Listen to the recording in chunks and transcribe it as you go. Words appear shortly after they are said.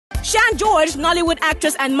Shan George, Nollywood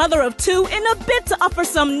actress and mother of two, in a bid to offer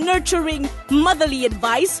some nurturing, motherly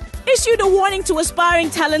advice, issued a warning to aspiring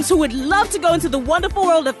talents who would love to go into the wonderful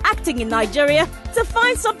world of acting in Nigeria to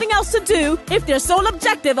find something else to do if their sole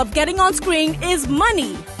objective of getting on screen is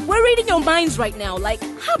money. We're reading your minds right now, like,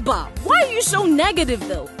 Haba, why are you so negative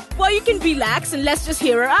though? Well, you can relax and let's just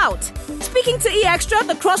hear her out. Speaking to Xtra,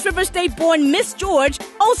 the Cross River State-born Miss George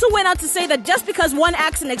also went on to say that just because one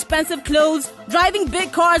acts in expensive clothes, driving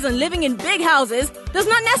big cars and living in big houses does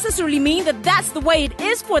not necessarily mean that that's the way it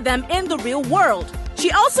is for them in the real world.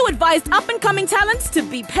 She also advised up-and-coming talents to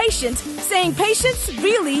be patient, saying patience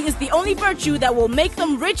really is the only virtue that will make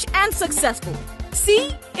them rich and successful.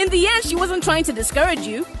 See? In the end, she wasn't trying to discourage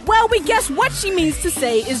you. Well, we guess what she means to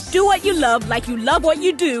say is do what you love like you love what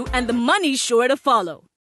you do, and the money's sure to follow.